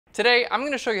Today, I'm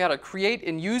going to show you how to create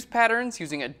and use patterns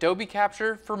using Adobe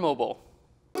Capture for mobile.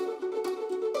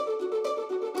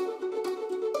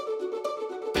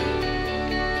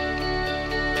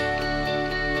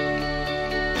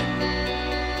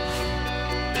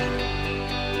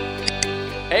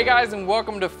 Hey guys, and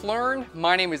welcome to Phlearn.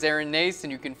 My name is Aaron Nace,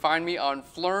 and you can find me on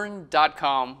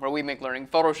Phlearn.com, where we make learning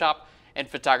Photoshop and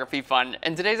photography fun.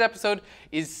 And today's episode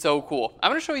is so cool.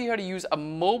 I'm going to show you how to use a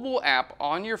mobile app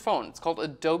on your phone. It's called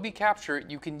Adobe Capture.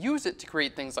 You can use it to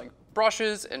create things like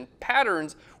brushes and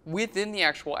patterns within the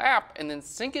actual app and then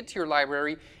sync it to your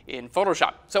library in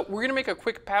Photoshop. So we're going to make a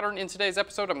quick pattern in today's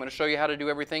episode. I'm going to show you how to do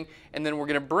everything, and then we're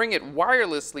going to bring it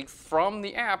wirelessly from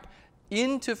the app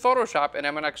into Photoshop, and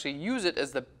I'm going to actually use it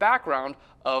as the background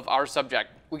of our subject.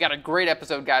 We got a great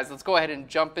episode, guys. Let's go ahead and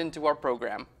jump into our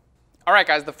program. Alright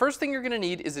guys, the first thing you're going to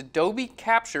need is Adobe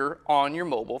Capture on your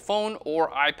mobile phone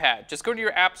or iPad. Just go to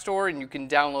your app store and you can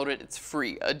download it. It's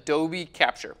free, Adobe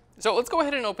Capture. So let's go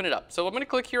ahead and open it up. So I'm going to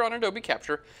click here on Adobe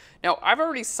Capture. Now I've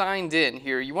already signed in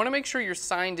here. You want to make sure you're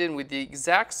signed in with the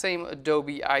exact same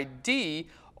Adobe ID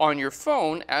on your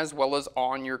phone as well as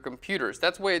on your computers.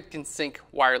 That's why it can sync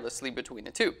wirelessly between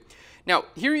the two. Now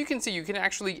here you can see you can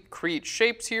actually create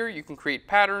shapes here, you can create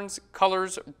patterns,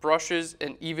 colors, brushes,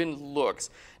 and even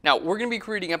looks. Now we're going to be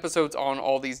creating episodes on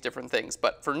all these different things,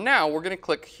 but for now we're going to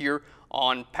click here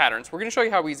on patterns. We're going to show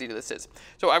you how easy this is.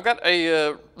 So I've got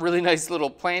a really nice little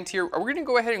plant here. We're going to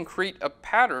go ahead and create a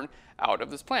pattern out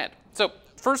of this plant. So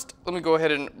first let me go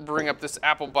ahead and bring up this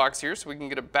apple box here so we can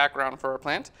get a background for our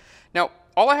plant. Now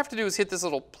all I have to do is hit this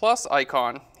little plus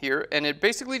icon here, and it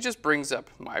basically just brings up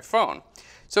my phone.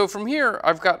 So from here,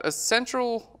 I've got a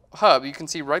central hub. You can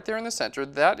see right there in the center,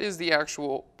 that is the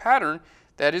actual pattern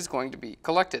that is going to be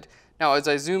collected. Now, as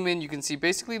I zoom in, you can see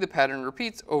basically the pattern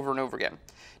repeats over and over again.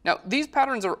 Now, these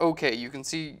patterns are okay. You can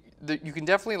see that you can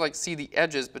definitely see the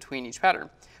edges between each pattern.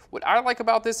 What I like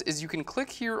about this is you can click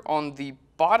here on the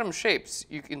bottom shapes.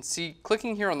 You can see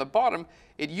clicking here on the bottom,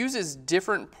 it uses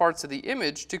different parts of the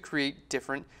image to create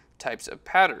different types of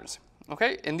patterns.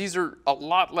 Okay, and these are a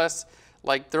lot less,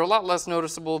 they're a lot less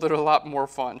noticeable, they're a lot more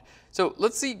fun. So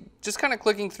let's see, just kind of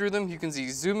clicking through them, you can see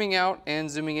zooming out and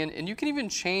zooming in, and you can even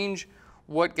change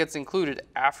what gets included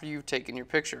after you've taken your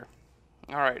picture.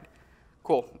 All right,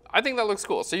 cool. I think that looks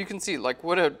cool. So you can see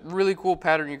what a really cool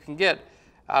pattern you can get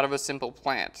out of a simple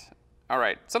plant. All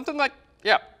right, something like,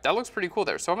 yeah, that looks pretty cool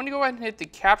there. So I'm going to go ahead and hit the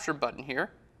capture button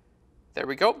here. There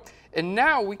we go. And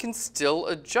now we can still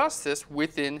adjust this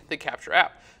within the Capture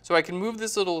app. So I can move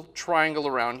this little triangle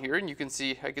around here, and you can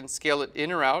see I can scale it in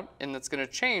or out, and that's going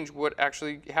to change what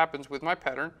actually happens with my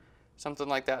pattern. Something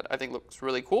like that I think looks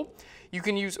really cool. You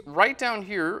can use right down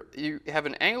here, you have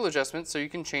an angle adjustment, so you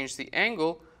can change the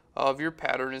angle of your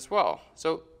pattern as well.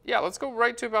 So yeah, let's go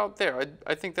right to about there.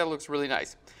 I think that looks really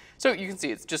nice. So you can see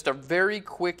it's just a very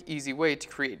quick, easy way to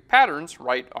create patterns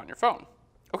right on your phone.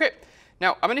 Okay.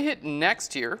 Now, I'm going to hit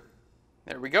next here.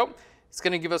 There we go. It's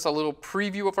going to give us a little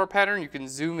preview of our pattern. You can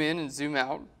zoom in and zoom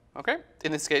out. Okay.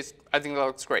 In this case, I think that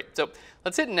looks great. So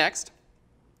let's hit next.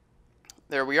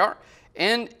 There we are.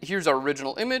 And here's our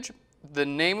original image. The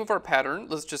name of our pattern,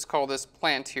 let's just call this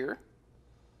plant here.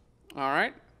 All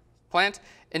right. Plant.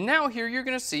 And now here you're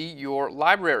going to see your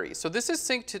library. So this is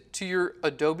synced to your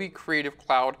Adobe Creative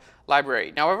Cloud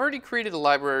library. Now I've already created a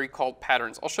library called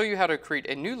Patterns. I'll show you how to create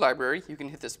a new library. You can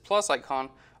hit this plus icon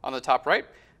on the top right.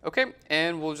 Okay,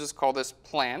 and we'll just call this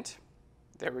plant.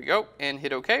 There we go, and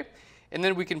hit OK. And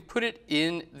then we can put it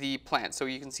in the plant. So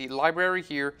you can see library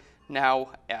here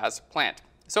now as plant.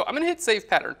 So I'm going to hit Save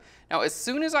Pattern. Now as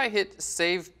soon as I hit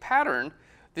Save Pattern,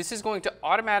 this is going to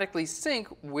automatically sync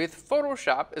with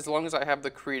Photoshop as long as I have the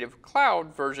Creative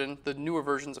Cloud version, the newer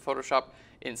versions of Photoshop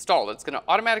installed. It's going to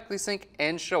automatically sync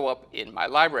and show up in my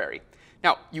library.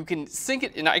 Now, you can sync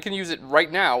it, and I can use it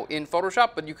right now in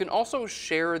Photoshop, but you can also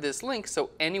share this link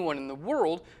so anyone in the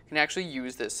world can actually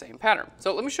use this same pattern.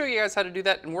 So let me show you guys how to do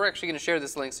that, and we're actually going to share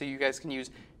this link so you guys can use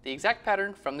the exact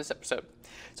pattern from this episode.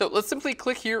 So let's simply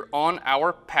click here on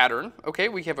our pattern. Okay,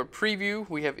 we have a preview,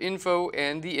 we have info,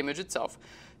 and the image itself.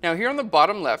 Now here on the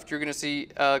bottom left, you're going to see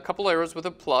a couple arrows with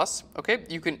a plus. Okay,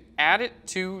 you can add it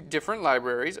to different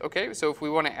libraries. Okay, so if we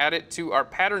want to add it to our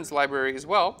patterns library as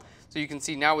well, so you can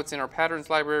see now it's in our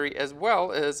patterns library as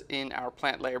well as in our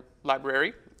plant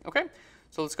library. Okay,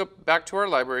 so let's go back to our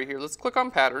library here. Let's click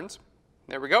on patterns.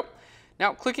 There we go.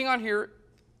 Now clicking on here,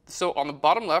 so on the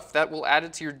bottom left, that will add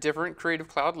it to your different Creative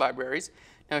Cloud libraries.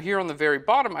 Now here on the very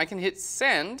bottom, I can hit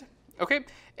send. Okay,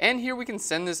 and here we can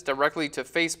send this directly to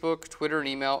Facebook, Twitter, and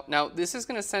email. Now this is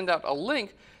going to send out a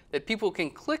link that people can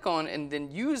click on and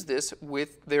then use this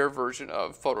with their version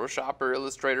of Photoshop or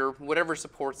Illustrator, whatever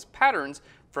supports patterns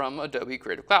from Adobe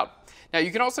Creative Cloud. Now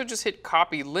you can also just hit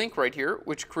copy link right here,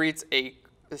 which creates a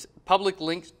public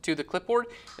link to the clipboard,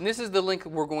 and this is the link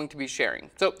we're going to be sharing.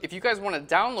 So if you guys want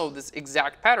to download this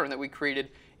exact pattern that we created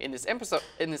in this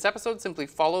episode, simply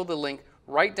follow the link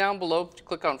right down below.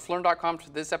 Click on Phlearn.com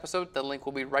to this episode. The link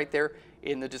will be right there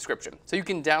in the description. So you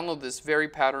can download this very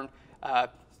pattern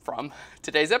from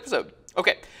today's episode.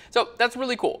 Okay, so that's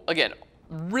really cool. Again,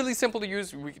 really simple to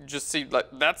use. We can just see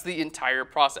that's the entire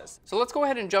process. So let's go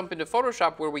ahead and jump into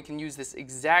Photoshop where we can use this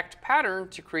exact pattern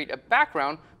to create a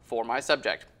background for my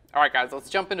subject. All right, guys, let's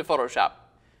jump into Photoshop.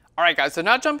 All right, guys, so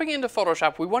now jumping into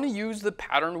Photoshop, we want to use the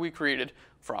pattern we created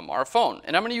from our phone.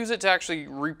 And I'm going to use it to actually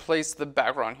replace the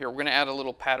background here. We're going to add a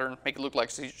little pattern, make it look like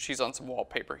she's on some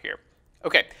wallpaper here.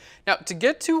 Okay, now to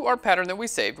get to our pattern that we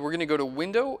saved, we're going to go to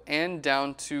Window and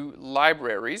down to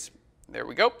Libraries. There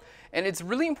we go. And it's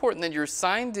really important that you're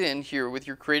signed in here with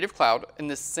your Creative Cloud in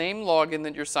the same login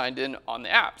that you're signed in on the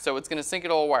app. So it's going to sync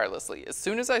it all wirelessly. As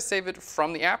soon as I save it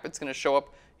from the app, it's going to show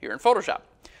up here in Photoshop.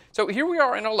 So here we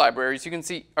are in our libraries. You can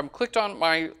see I'm clicked on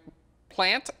my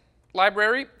plant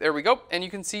library. There we go. And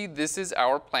you can see this is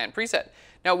our plant preset.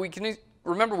 Now we can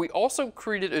remember we also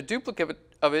created a duplicate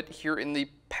of it here in the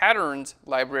patterns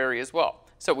library as well.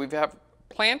 So we have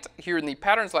plant here in the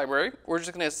patterns library. We're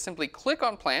just going to simply click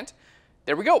on plant.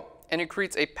 There we go. And it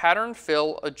creates a pattern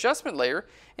fill adjustment layer.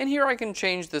 And here I can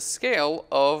change the scale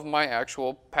of my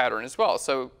actual pattern as well.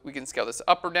 So we can scale this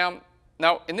up or down.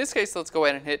 Now in this case, let's go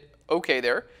ahead and hit OK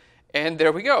there. And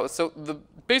there we go. So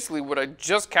basically what I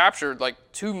just captured like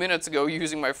 2 minutes ago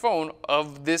using my phone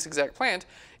of this exact plant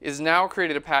is now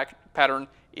created a pattern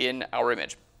in our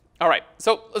image. All right,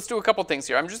 so let's do a couple things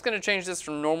here. I'm just going to change this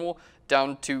from normal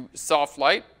down to soft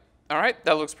light. All right,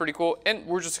 that looks pretty cool. And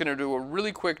we're just going to do a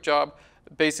really quick job,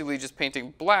 basically just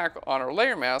painting black on our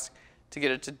layer mask to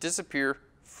get it to disappear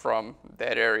from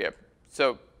that area.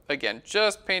 So again,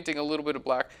 just painting a little bit of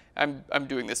black. I'm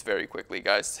doing this very quickly,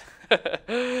 guys.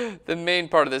 The main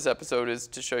part of this episode is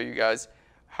to show you guys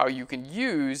how you can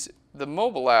use the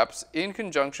mobile apps in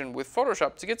conjunction with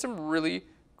Photoshop to get some really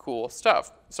cool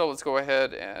stuff. So let's go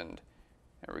ahead and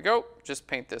there we go. Just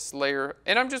paint this layer.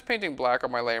 And I'm just painting black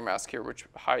on my layer mask here, which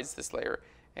hides this layer.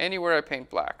 Anywhere I paint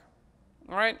black.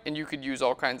 All right, and you could use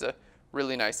all kinds of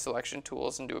really nice selection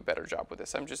tools and do a better job with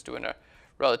this. I'm just doing a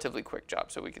relatively quick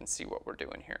job so we can see what we're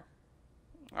doing here.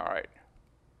 All right,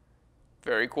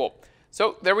 very cool.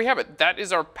 So there we have it. That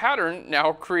is our pattern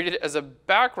now created as a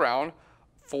background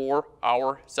for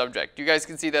our subject. You guys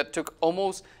can see that took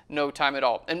almost no time at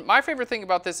all. And my favorite thing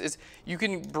about this is you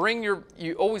can bring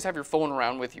you always have your phone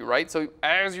around with you, right? So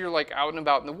as you're like out and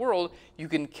about in the world, you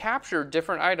can capture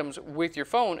different items with your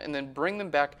phone and then bring them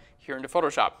back here into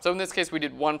Photoshop. So in this case, we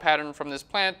did one pattern from this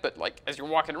plant, but like as you're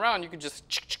walking around, you can just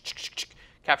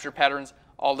capture patterns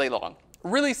all day long.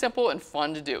 Really simple and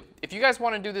fun to do. If you guys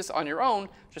want to do this on your own,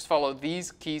 just follow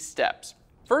these key steps.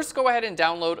 First, go ahead and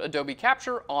download Adobe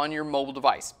Capture on your mobile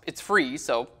device. It's free,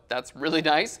 so that's really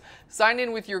nice. Sign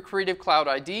in with your Creative Cloud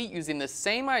ID using the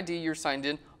same ID you're signed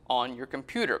in on your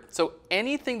computer. So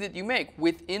anything that you make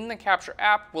within the Capture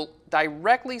app will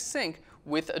directly sync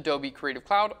with Adobe Creative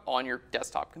Cloud on your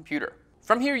desktop computer.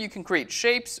 From here, you can create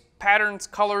shapes, patterns,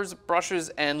 colors, brushes,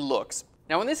 and looks.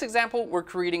 Now in this example, we're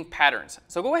creating patterns.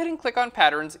 So go ahead and click on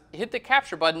patterns, hit the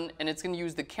capture button, and it's going to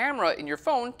use the camera in your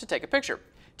phone to take a picture.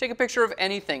 Take a picture of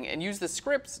anything and use the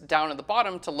scripts down at the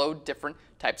bottom to load different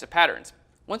types of patterns.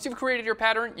 Once you've created your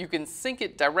pattern, you can sync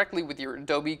it directly with your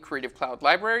Adobe Creative Cloud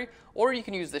library, or you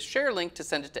can use the share link to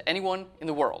send it to anyone in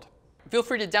the world. Feel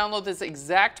free to download this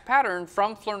exact pattern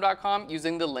from Phlearn.com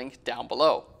using the link down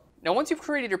below. Now once you've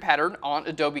created your pattern on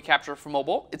Adobe Capture for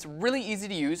mobile, it's really easy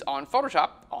to use on Photoshop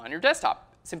on your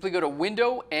desktop. Simply go to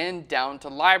Window and down to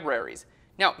Libraries.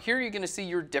 Now here you're going to see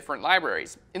your different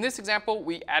libraries. In this example,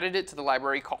 we added it to the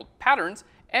library called Patterns,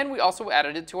 and we also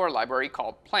added it to our library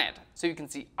called Plant. So you can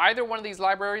see either one of these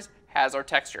libraries has our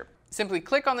texture. Simply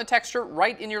click on the texture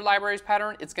right in your library's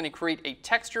pattern. It's going to create a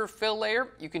texture fill layer.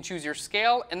 You can choose your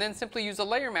scale and then simply use a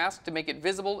layer mask to make it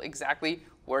visible exactly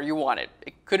where you want it.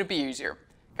 It couldn't be easier.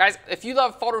 Guys, if you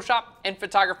love Photoshop and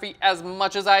photography as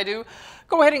much as I do,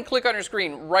 go ahead and click on your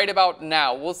screen right about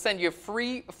now. We'll send you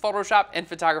free Photoshop and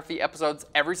photography episodes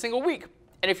every single week.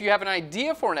 And if you have an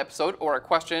idea for an episode or a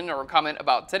question or a comment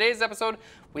about today's episode,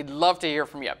 we'd love to hear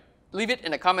from you. Leave it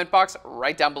in the comment box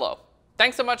right down below.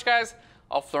 Thanks so much, guys.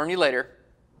 I'll Phlearn you later.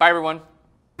 Bye, everyone.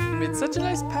 You made such a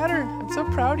nice pattern. I'm so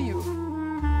proud of you.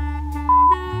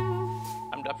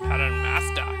 I'm the pattern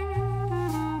master.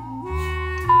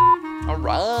 All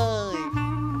right.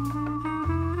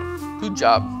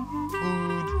 job.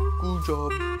 Good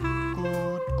job.